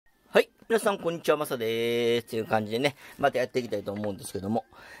皆さん、こんにちは、まさでーす。という感じでね、またやっていきたいと思うんですけども。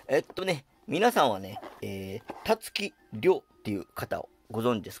皆さんはね、たつきりょうっていう方をご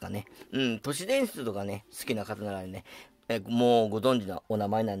存知ですかね。都市伝説とかね、好きな方ならね、もうご存知のお名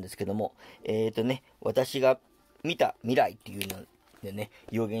前なんですけども、私が見た未来っていうのでね、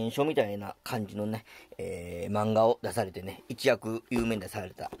予言書みたいな感じのね、漫画を出されてね、一躍有名に出され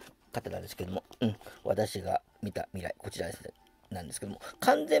た方なんですけども、私が見た未来、こちらですね。なんですけども、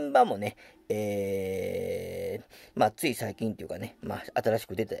完全版もね、つい最近っていうかね、新し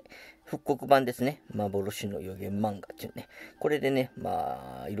く出て、復刻版ですね、幻の予言漫画っていうね、これでね、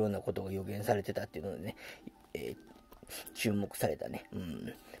いろんなことが予言されてたっていうのでね、注目されたね、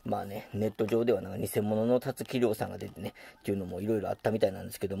ネット上ではなんか偽物のたつきりょうさんが出てね、っていうのもいろいろあったみたいなん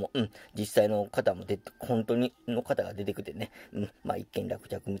ですけども、実際の方も出て、本当にの方が出てきてね、一見落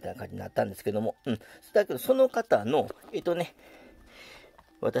着みたいな感じになったんですけども、だけどその方の、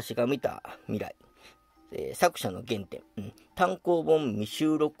私が見た未来、作者の原点、単行本未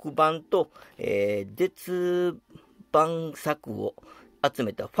収録版と、絶版作を集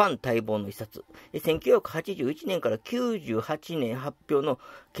めたファン待望の一冊、1981年から98年発表の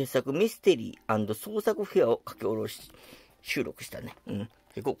傑作ミステリー&創作フェアを書き下ろし収録したね、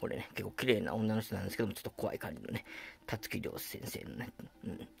結構これね、結構綺麗な女の人なんですけども、ちょっと怖い感じのね、たつきりょう先生のね、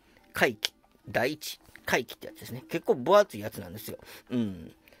怪奇第一怪奇ってやつですね。結構分厚いやつなんですよ。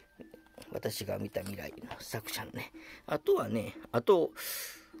私が見た未来の作者のね。あとはね、こ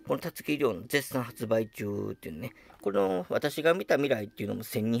のたつきりょうの絶賛発売中っていうね、この私が見た未来っていうのも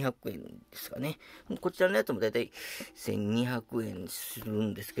1200円ですかね。こちらのやつもだいたい1200円する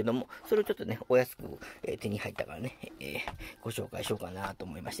んですけども、それをちょっとね、お安く、手に入ったからね、ご紹介しようかなと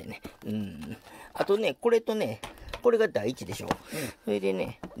思いましてね。あとね、これとね、これが第1でしょ。それで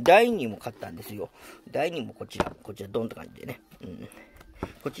ね、第2も買ったんですよ。第2もこちらドンって感じでね。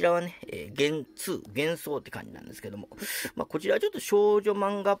こちらはね、幻想って感じなんですけども、こちらはちょっと少女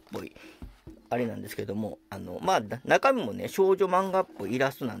漫画っぽい、あれなんですけども、中身もね、少女漫画っぽいイ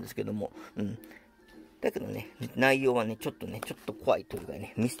ラストなんですけども、だけどね、内容はね、ちょっと怖いというか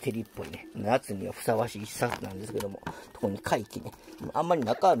ね、ミステリーっぽいね、夏にはふさわしい一冊なんですけども、ここに怪奇ね、あんまり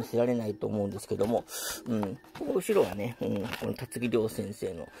中は見せられないと思うんですけども、ここ後ろはね、このたつきりょう先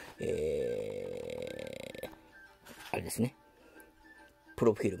生の、あれですね、プ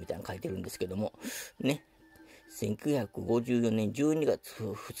ロフィールみたいなの書いてるんですけども、ね、1954年12月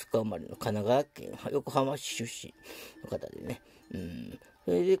2日生まれの神奈川県横浜市出身の方でね、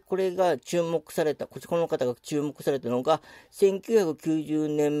それでこれが注目された、この方が注目されたのが、1990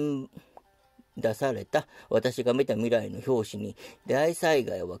年出された私が見た未来の表紙に、大災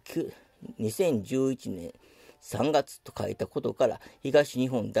害は2011年3月と書いたことから、東日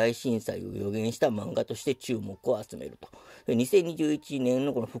本大震災を予言した漫画として注目を集めると。2021年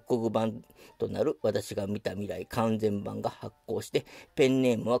のこの復刻版となる私が見た未来完全版が発行して、ペン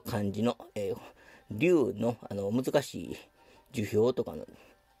ネームは漢字の、竜の、難しい樹氷とかの、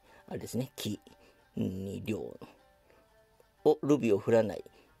あれですね、木に竜をルビを振らない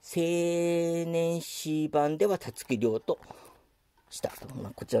青年誌版ではたつきりょうとしたと、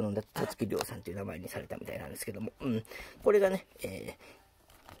こちらのたつきりょうさんという名前にされたみたいなんですけども、これがね、ち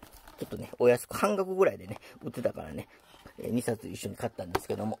ょっとね、お安く半額ぐらいでね、売ってたからね、2冊一緒に買ったんです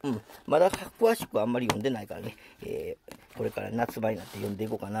けども、まだ詳しくはあんまり読んでないからね、これから夏場になって読んでい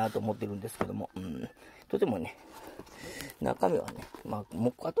こうかなと思ってるんですけども、とてもね、中身はね、あ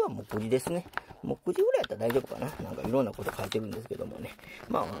とは目次ですね。目次ぐらいやったら大丈夫かな。なんかいろんなこと書いてるんですけどもね、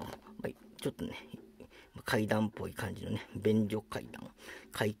ちょっとね、階段っぽい感じのね、便所階段、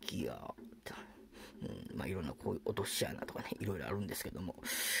怪奇や、いろんなこういう落とし穴とかね、いろいろあるんですけども。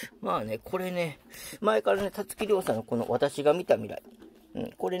これね、前からね、たつきりょうさんのこの私が見た未来。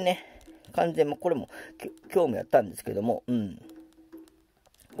これね、完全これも興味あったんですけども、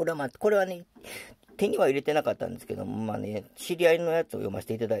これはね、手には入れてなかったんですけども、知り合いのやつを読ませ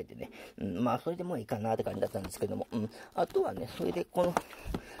ていただいてね、それでもいいかなって感じだったんですけども、あとはね、それでこの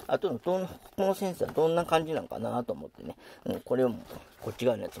先生はどんな感じなのかなと思ってね、これをこっち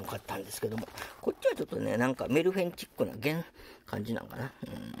側のやつも買ったんですけども、こっちはちょっとね、なんかメルヘンチックな感じなのかな。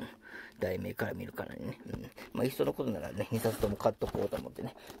題名から見るからにね、いっそのことならね、2冊とも買っとこうと思って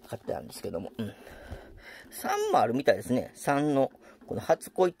ね、買ってたんですけども、3もあるみたいですね。3の、この初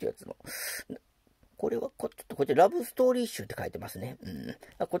恋ってやつの。これはちょっとこっちラブストーリー集って書いてますね。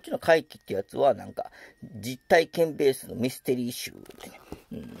こっちの怪奇ってやつはなんか実体験ベースのミステリー集ってね。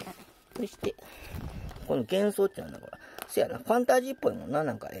そして、この幻想っていうのはなんか、せやな、ファンタジーっぽいもんな、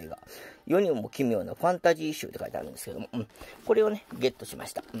なんか映画。世にも奇妙なファンタジー集って書いてあるんですけども、これをね、ゲットしま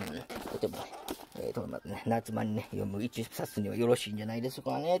した。とてもね、まずね、夏場にね、読む一冊にはよろしいんじゃないです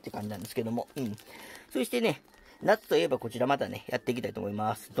かね、って感じなんですけども。そしてね、夏といえばこちらまたね、やっていきたいと思い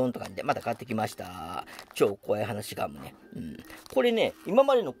ます。ドンと感じで、また買ってきました。超怖い話ガムね。これね、今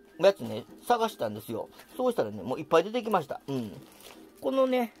までのやつね、探したんですよ。そうしたらね、もういっぱい出てきました。この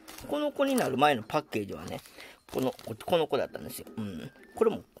ね、この子になる前のパッケージはね、この子だったんですよ。こ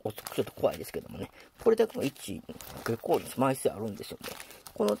れもちょっと怖いですけどもね。これだけの1、結構枚数あるんですよね。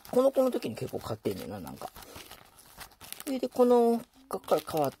この子の時に結構買ってんねんな、なんか。それで、この子から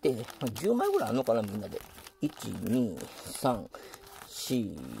変わって、10枚ぐらいあるのかな、みんなで。1、2、3、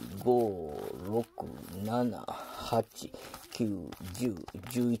4、5、6、7、8、9、10、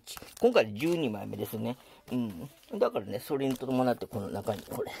11。今回で12枚目ですね。だからね、それに伴ってこの中に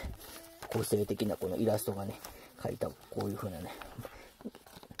これ、個性的なこのイラストがね、描いたこういう風なね。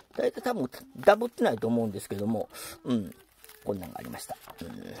大体多分ダブってないと思うんですけども、こんなんがありました。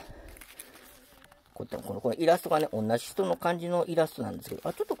このイラストがね、同じ人の感じのイラストなんですけ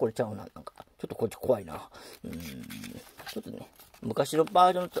ど、ちょっとこれちゃうな。なんか、ちょっとこっち怖いな。ちょっとね、昔のバ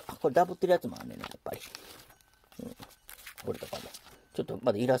ージョンと、これダブってるやつもあるね、やっぱり。これとかね、ちょっと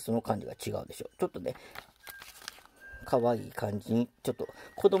まだイラストの感じが違うでしょ。ちょっとね、可愛い感じに、ちょっと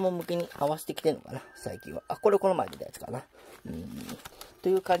子供向けに合わせてきてるのかな、最近は。これこの前出たやつかな。と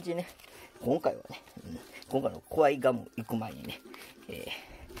いう感じでね、今回はね、今回の怖いガム行く前にね、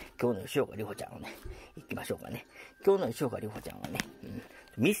今日の吉岡里帆ちゃんをね、行きましょうかね。今日の吉岡里帆ちゃんはね、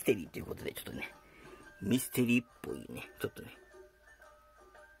ミステリーということで、ちょっとね、ミステリーっぽいね、ちょっとね、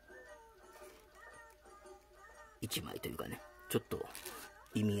一枚というかね、ちょっと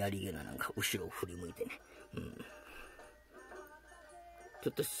意味ありげななんか後ろを振り向いてね、ち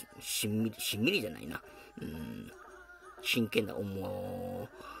ょっとしんみりじゃないな、真剣な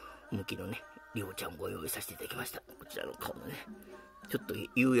向きのね、里帆ちゃんをご用意させていただきました。こちらの顔のね、ちょっと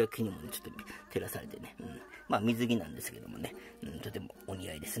夕焼けにもね、ちょっと照らされてね、まあ水着なんですけどもね、とてもお似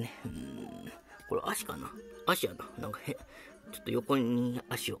合いですね。これ足かな、足やな、なんかちょっと横に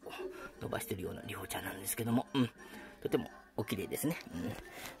足を伸ばしてるような里帆ちゃんなんですけども、とてもお綺麗ですね。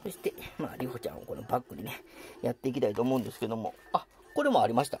そして、まあ里帆ちゃんをこのバッグにね、やっていきたいと思うんですけども、これもあ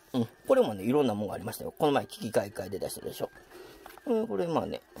りました。これもね、いろんなものがありましたよ。この前、危機開会で出したでしょ。これまあ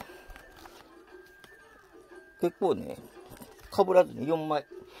ね、結構ね、被らずに4枚。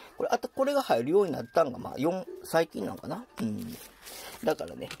これが入るようになったんが、まあ最近なんかな。だか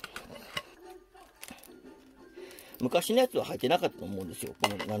らね、昔のやつは入ってなかったと思うんですよ。こ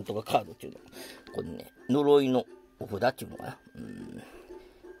のなんとかカードっていうのは。これね、呪いのお札っていうのかな。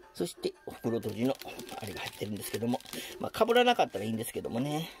そして、お袋閉じのあれが入ってるんですけども、まあ、被らなかったらいいんですけども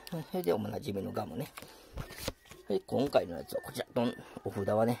ね。それでおなじみのガムね。で今回のやつはこちら、お札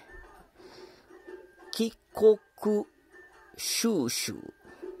はね、帰国収集。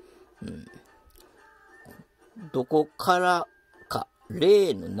どこからか、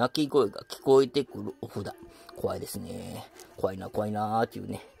霊の鳴き声が聞こえてくるお札。怖いですね。怖いなーっていう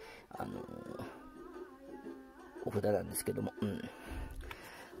ね、お札なんですけども、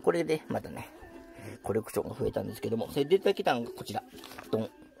これでまたね、コレクションが増えたんですけども、それ出てきたのがこちら。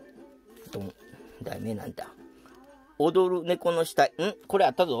題名なんだ。踊る猫の死体。これあ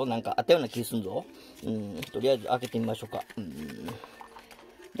ったぞ。なんかあったような気すんぞ。とりあえず開けてみましょうか。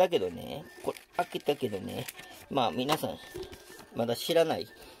だけどね、これ開けたけどね、まあ皆さん、まだ知らない。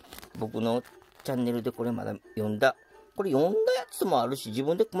僕のチャンネルでこれまだ読んだやつもあるし、自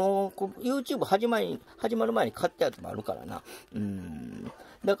分でもう YouTube 始まる前に買ったやつもあるからな。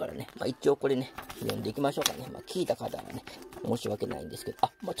だからね、まあ、一応これね、読んでいきましょうかね。まあ、聞いた方はね、申し訳ないんですけど、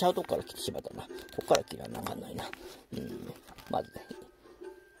まあ、ちゃうとこから来てしまったな。ここから切らなあかんないな。まずね、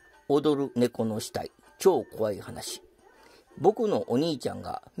踊る猫の死体、超怖い話。僕のお兄ちゃん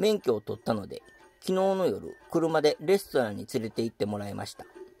が免許を取ったので、昨日の夜、車でレストランに連れて行ってもらいました。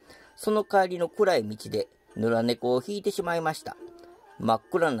その帰りの暗い道で、野良猫を引いてしまいました。真っ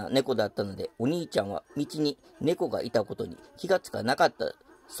暗な猫だったので、お兄ちゃんは道に猫がいたことに気がつかなかった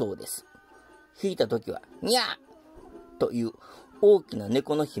そうです。引いた時は、にゃーという大きな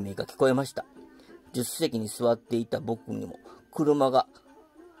猫の悲鳴が聞こえました。助手席に座っていた僕にも、車が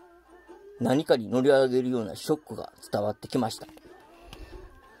何かに乗り上げるようなショックが伝わってきました。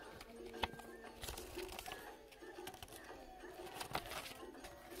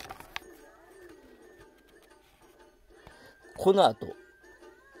この後、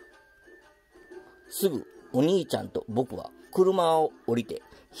すぐお兄ちゃんと僕は車を降りて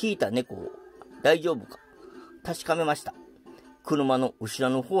引いた猫を大丈夫か確かめました。車の後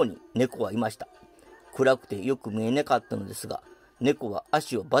ろの方に猫はいました。暗くてよく見えなかったのですが、猫は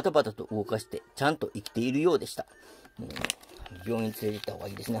足をバタバタと動かしてちゃんと生きているようでした。病院連れて行った方が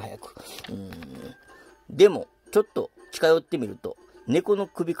いいですね、早く。でも、ちょっと近寄ってみると、猫の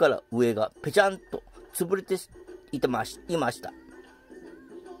首から上がぺちゃんと潰れていました。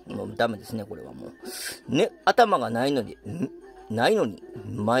もうダメですね、これはもう。ね、頭がないのに、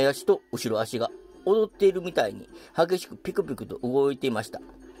前足と後ろ足が踊っているみたいに激しくピクピクと動いていました。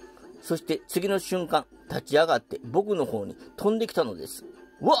そして次の瞬間、立ち上がって僕の方に飛んできたのです。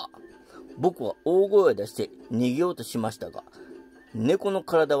うわ！僕は大声を出して逃げようとしましたが、猫の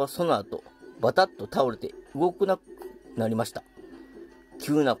体はその後、バタッと倒れて動くなくなりました。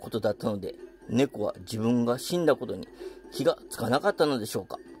急なことだったので、猫は自分が死んだことに気がつかなかったのでしょう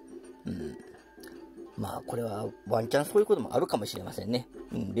か。まあこれはワンチャンそういうこともあるかもしれませんね。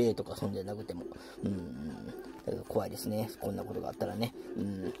霊とかそんでなくても。だけど怖いですね。こんなことがあったらね。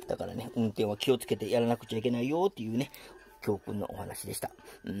だからね、運転は気をつけてやらなくちゃいけないよっていうね、教訓のお話でした。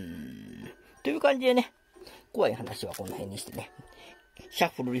という感じでね、怖い話はこの辺にしてね、シャ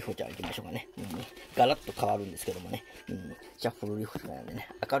ッフル里帆ちゃん行きましょうかね。ガラッと変わるんですけどもね。シャッフル里帆ちゃんなんでね、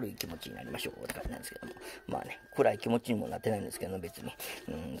明るい気持ちになりましょうって感じなんですけども。まあね、暗い気持ちにもなってないんですけど、別に。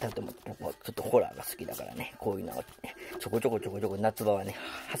たとえも僕はちょっとホラーが好きだからね、こういうのを、ね、ちょこちょこ夏場はね、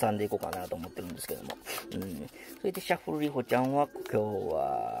挟んでいこうかなと思ってるんですけども。それでシャッフル里帆ちゃんは今日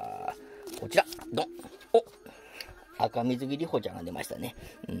は、こちら、ドン！お！赤水着里帆ちゃんが出ましたね。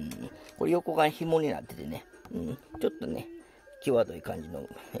これ横が紐になっててね、ちょっとね、際どい感じの、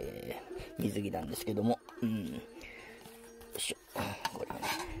水着なんですけども、よいしょ、こ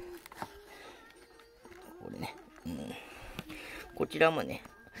れね、こちらもね、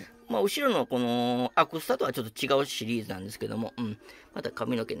まあ、後ろのこのアクスタとはちょっと違うシリーズなんですけども、また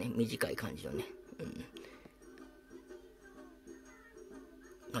髪の毛ね、短い感じのね、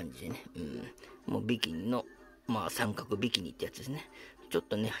感じでね、もうビキニの、まあ三角ビキニってやつですね。ちょっ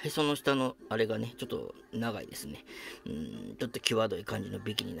とね、へその下のあれがね、ちょっと長いですね。ちょっと際どい感じの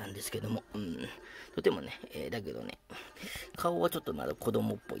ビキニなんですけども、とてもね、だけどね、顔はちょっとまだ子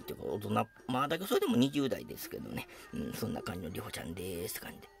供っぽいっていうか、大人、まあだけどそれでも20代ですけどね、そんな感じの里帆ちゃんですって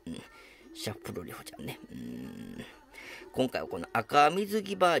感じで、シャッフル里帆ちゃんね。今回はこの赤水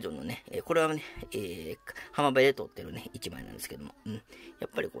着バージョンのね、これはね、浜辺で撮ってるね、1枚なんですけども、やっ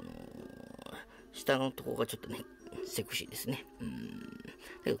ぱりこの、下のとこがちょっとね、セクシーですね。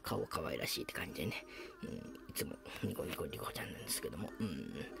だけど顔は可愛らしいって感じでね、いつもニコニコリコちゃんなんですけども、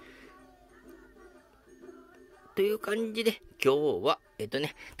という感じで、今日は、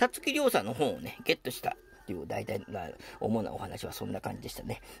たつきりょうさんの本をね、ゲットしたという大体な主なお話はそんな感じでした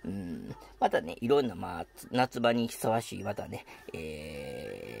ね。またね、いろんな、まあ、夏場にふさわしい、またね、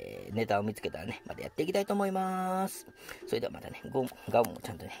ネタを見つけたらね、またやっていきたいと思います。それではまたね、ガムもち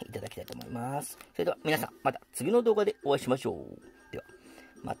ゃんとね、いただきたいと思います。それでは皆さん、また次の動画でお会いしましょう。では、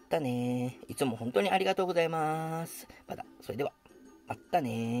またね。いつも本当にありがとうございます。また、それでは、また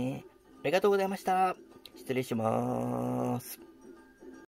ね。ありがとうございました。失礼します。